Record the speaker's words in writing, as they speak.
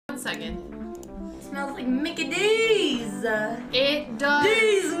second. It smells like McDeez. It does.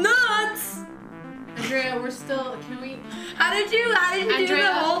 These nuts. Andrea, we're still. Can we? How did you do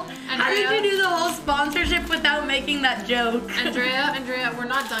the whole sponsorship without making that joke? Andrea, we're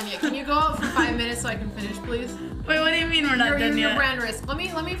not done yet. Can you go out for 5 minutes so I can finish, please? Wait, what do you mean we're not done yet? Your brand risk. Let me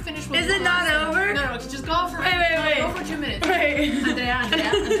finish. Is it not over? No, just go out for. Wait. Go for 2 minutes. Wait.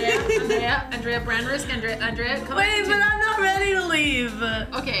 Andrea, brand risk. Andrea, come on. Wait, but I'm not ready to leave.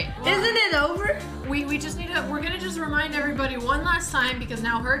 Okay. Well, isn't it over? We just need to. We're gonna just remind everybody one last time because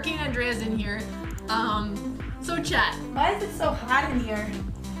now Hurricane Andrea's in here. So chat. Why is it so hot in here?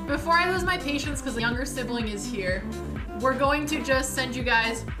 Before I lose my patience because the younger sibling is here, we're going to just send you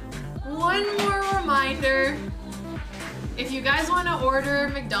guys one more reminder. If you guys want to order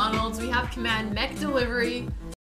McDonald's, we have command Mec Delivery.